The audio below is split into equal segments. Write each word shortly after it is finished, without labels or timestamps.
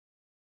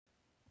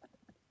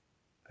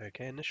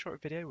Okay, in this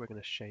short video we're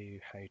going to show you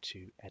how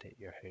to edit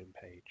your home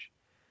page.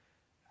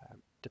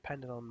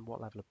 Depending on what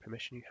level of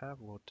permission you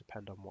have will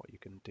depend on what you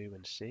can do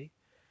and see.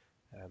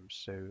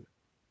 So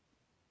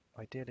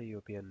ideally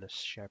you'll be in the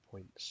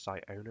SharePoint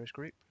site owners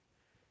group.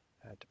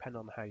 Depending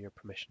on how your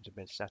permissions have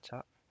been set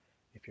up,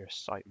 if you're a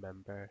site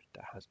member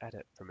that has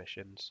edit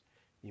permissions,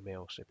 you may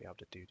also be able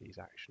to do these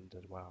actions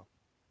as well.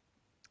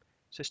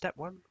 So step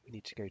one, we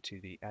need to go to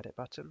the edit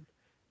button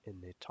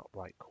in the top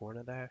right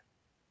corner there.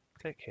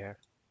 Click here,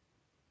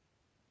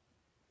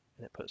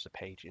 and it puts the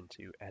page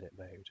into edit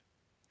mode.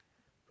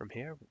 From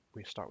here,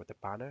 we start with the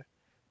banner.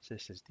 So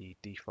this is the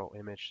default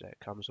image that it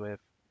comes with.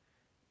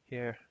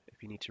 Here,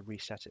 if you need to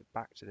reset it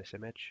back to this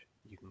image,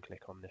 you can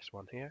click on this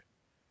one here.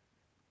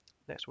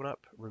 Next one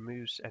up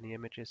removes any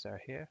images that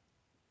are here.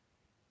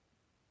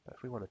 But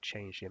if we want to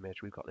change the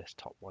image, we've got this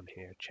top one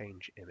here,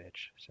 change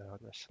image. So I'm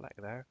going to select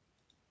there.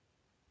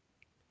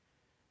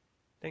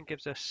 Then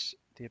gives us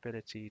the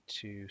ability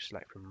to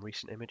select from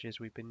recent images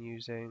we've been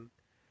using.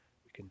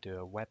 We can do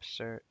a web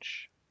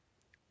search.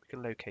 We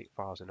can locate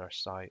files in our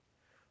site,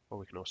 or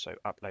we can also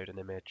upload an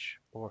image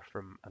or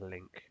from a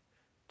link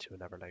to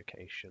another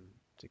location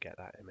to get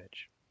that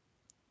image.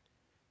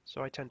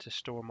 So I tend to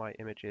store my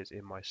images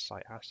in my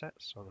site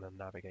assets, so I'm going to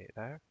navigate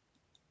there.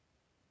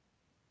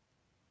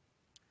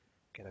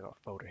 Again, I've got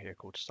a folder here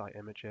called site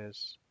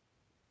images.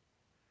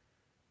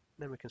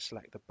 And then we can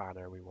select the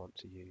banner we want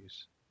to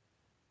use.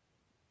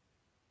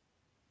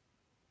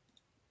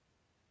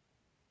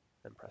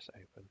 Then press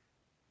open.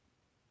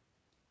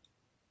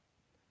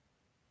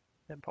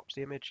 Then pops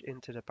the image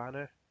into the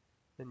banner.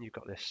 Then you've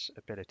got this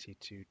ability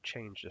to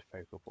change the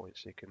focal point,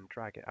 so you can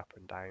drag it up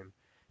and down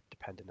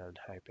depending on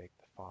how big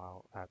the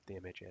file, the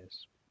image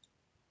is.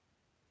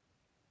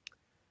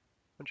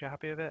 Once you're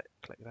happy with it,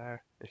 click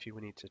there. If you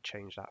need to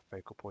change that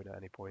focal point at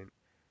any point,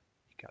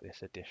 you get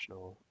this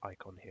additional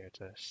icon here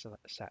to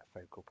set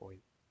focal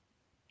point.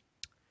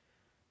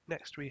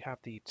 Next we have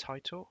the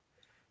title.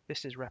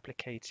 This is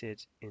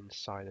replicated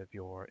inside of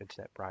your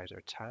Internet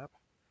Browser tab.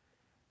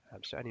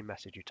 So any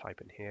message you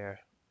type in here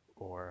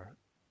or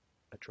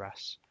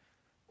address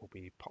will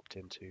be popped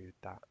into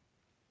that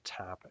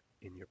tab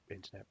in your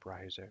Internet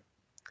Browser.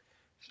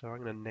 So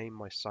I'm going to name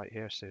my site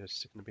here, so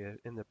it's going to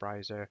be in the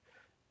browser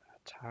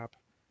tab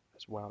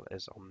as well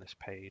as on this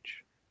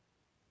page.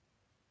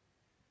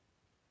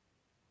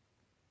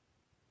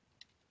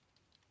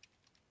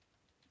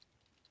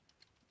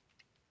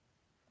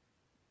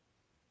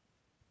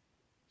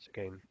 So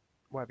again,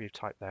 whatever you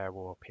type there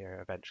will appear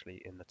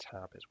eventually in the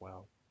tab as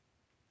well.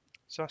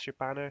 So that's your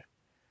banner.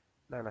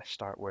 Now let's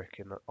start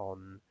working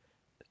on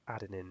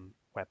adding in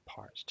web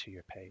parts to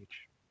your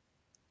page.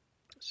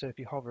 So if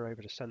you hover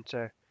over the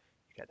center,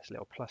 you get this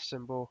little plus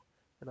symbol,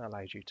 and that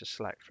allows you to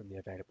select from the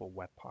available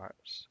web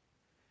parts.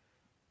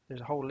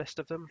 There's a whole list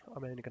of them.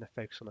 I'm only going to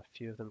focus on a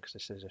few of them because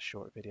this is a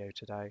short video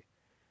today.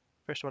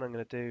 First one I'm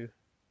going to do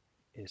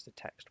is the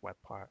text web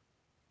part.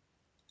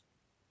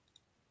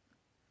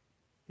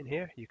 In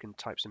here you can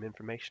type some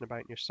information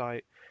about your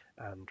site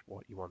and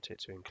what you want it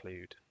to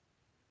include.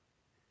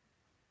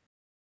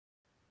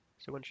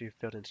 So once you've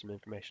filled in some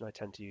information, I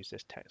tend to use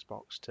this text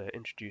box to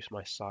introduce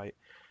my site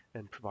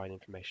and provide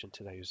information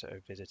to those that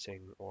are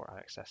visiting or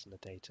accessing the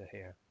data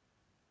here.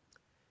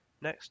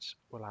 Next,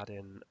 we'll add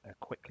in a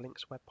quick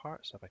links web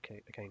part. So if I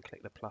again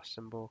click the plus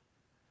symbol,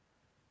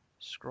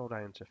 scroll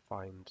down to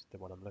find the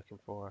one I'm looking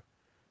for.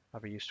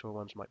 Other useful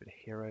ones might be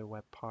the hero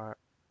web part.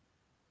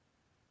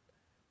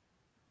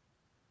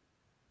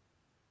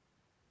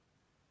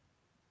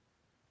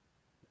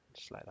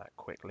 Select that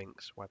quick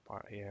links web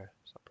part here,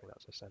 so I'll bring that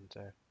to the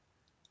center.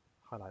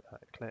 Highlight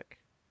that and click.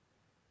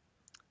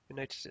 You'll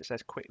notice it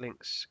says quick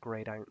links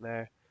grayed out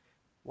there.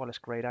 While it's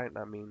grayed out,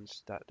 that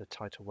means that the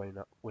title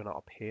will not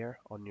appear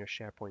on your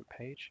SharePoint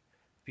page.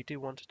 If you do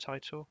want a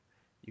title,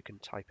 you can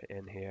type it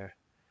in here,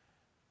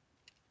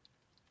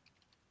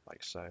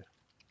 like so.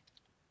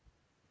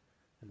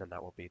 And then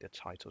that will be the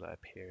title that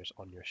appears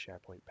on your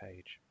SharePoint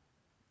page.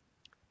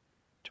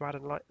 To add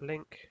a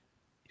link,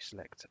 you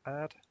select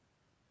Add.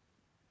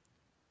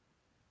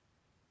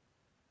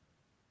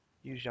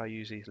 Usually I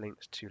use these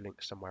links to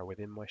link somewhere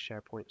within my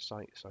SharePoint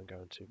site, so I'm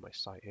going to my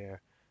site here.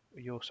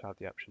 You also have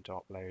the option to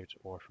upload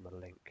or from a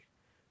link.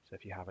 So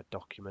if you have a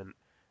document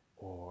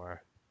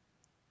or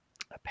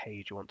a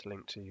page you want to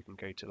link to, you can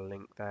go to the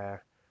link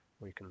there,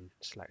 or you can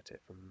select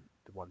it from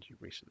the ones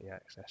you've recently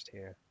accessed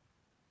here.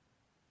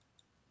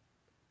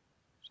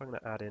 So I'm going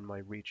to add in my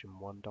Region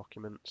 1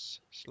 documents,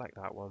 select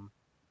that one,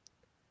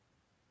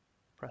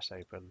 press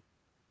open,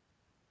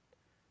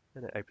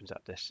 and it opens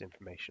up this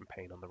information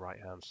pane on the right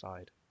hand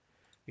side.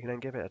 You can then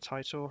give it a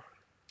title.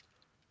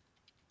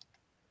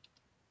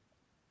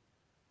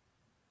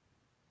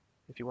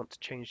 If you want to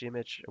change the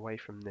image away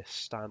from this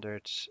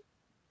standard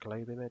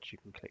globe image, you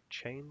can click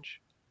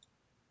change.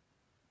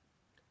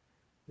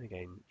 And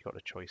again, you've got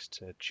a choice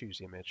to choose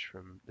the image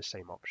from the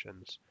same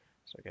options.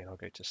 So again, I'll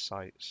go to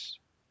sites,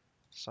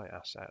 site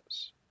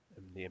assets,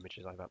 and the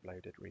images I've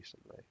uploaded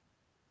recently.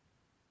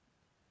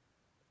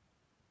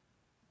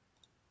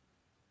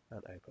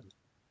 And open.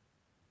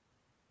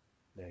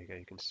 There you go,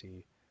 you can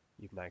see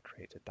you've now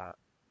created that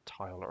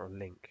tile or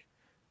link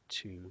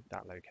to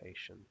that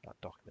location, that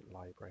document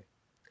library.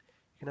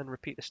 You can then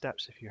repeat the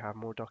steps if you have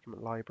more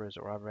document libraries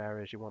or other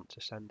areas you want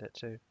to send it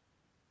to.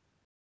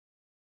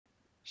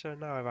 So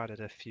now I've added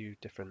a few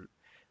different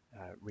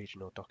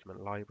regional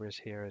document libraries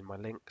here in my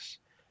links.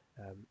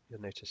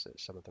 You'll notice that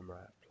some of them are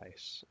out of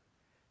place.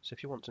 So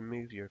if you want to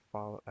move your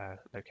file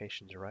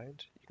locations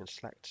around, you can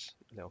select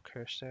a little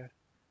cursor,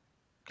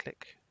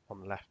 click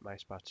on the left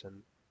mouse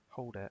button,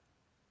 hold it,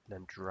 and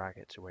then drag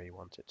it to where you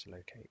want it to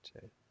locate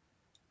to,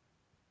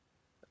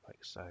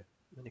 like so.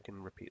 Then you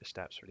can repeat the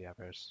steps for the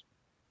others.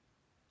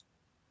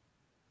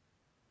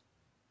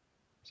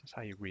 So that's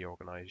how you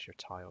reorganize your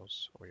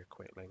tiles or your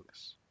quick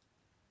links.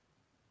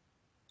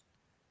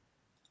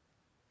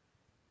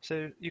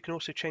 So you can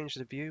also change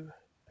the view.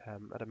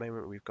 At the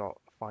moment we've got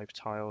 5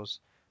 tiles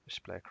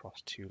split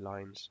across 2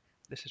 lines.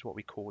 This is what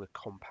we call a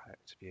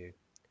compact view.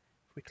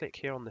 If we click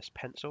here on this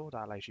pencil,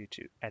 that allows you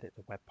to edit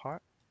the web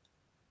part.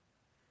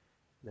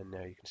 And then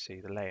there you can see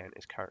the layout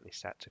is currently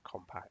set to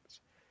compact.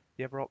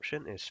 The other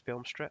option is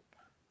film strip.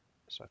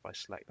 So if I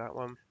select that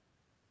one,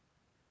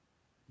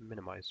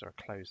 minimize or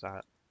close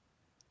that,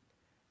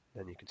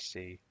 then you can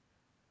see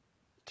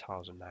the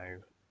tiles are now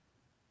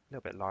a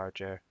little bit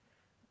larger,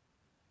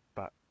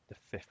 but the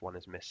 5th one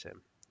is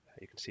missing.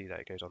 You can see that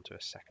it goes onto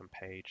a second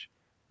page,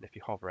 and if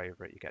you hover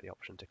over it, you get the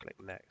option to click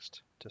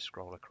next to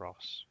scroll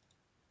across.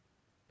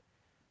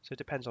 So it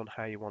depends on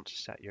how you want to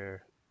set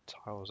your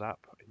tiles up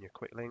in your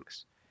quick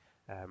links.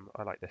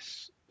 I like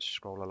this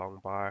scroll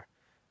along bar,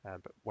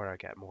 but where I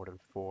get more than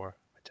 4,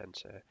 I tend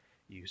to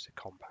use the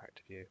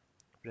compact view.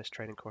 For this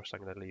training course,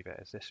 I'm going to leave it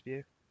as this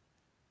view.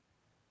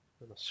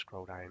 And I'll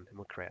scroll down and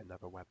we'll create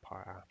another web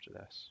part after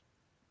this.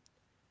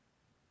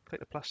 Click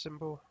the plus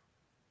symbol.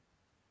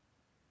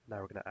 Now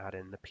we're going to add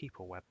in the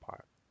people web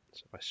part.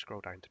 So if I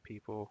scroll down to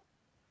people,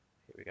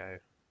 here we go,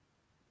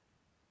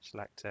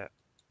 select it,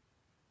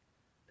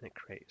 and it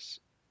creates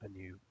a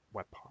new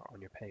web part on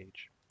your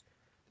page.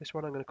 This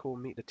one I'm going to call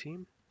Meet the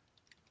Team.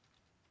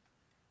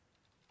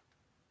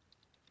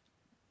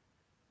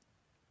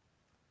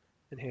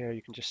 And here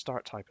you can just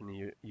start typing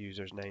the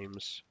users'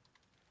 names,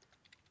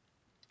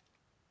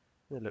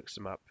 and it looks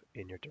them up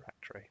in your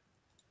directory.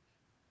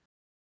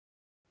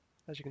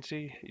 As you can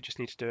see, you just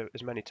need to do it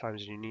as many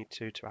times as you need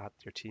to add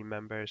your team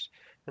members,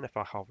 and if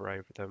I hover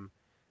over them,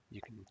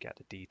 you can get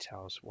the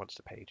details once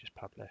the page is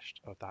published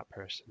of that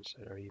person,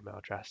 so their email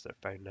address, their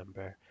phone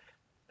number,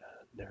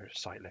 their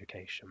site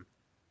location.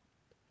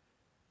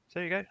 So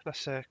there you go,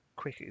 that's a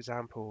quick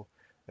example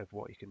of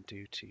what you can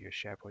do to your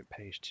SharePoint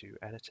page to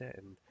edit it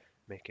and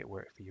make it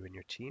work for you and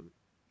your team.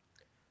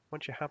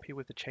 Once you're happy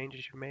with the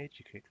changes you've made,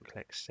 you can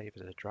click Save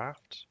as a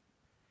Draft.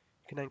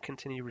 You can then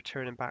continue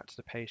returning back to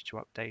the page to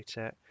update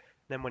it.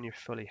 Then when you're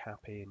fully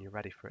happy and you're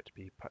ready for it to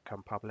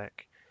become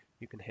public,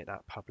 you can hit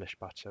that Publish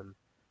button,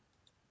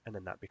 and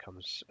then that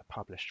becomes a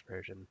published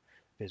version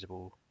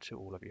visible to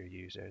all of your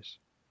users.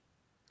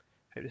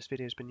 Hope this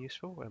video has been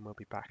useful, and we'll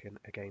be back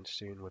again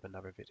soon with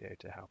another video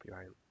to help you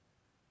out.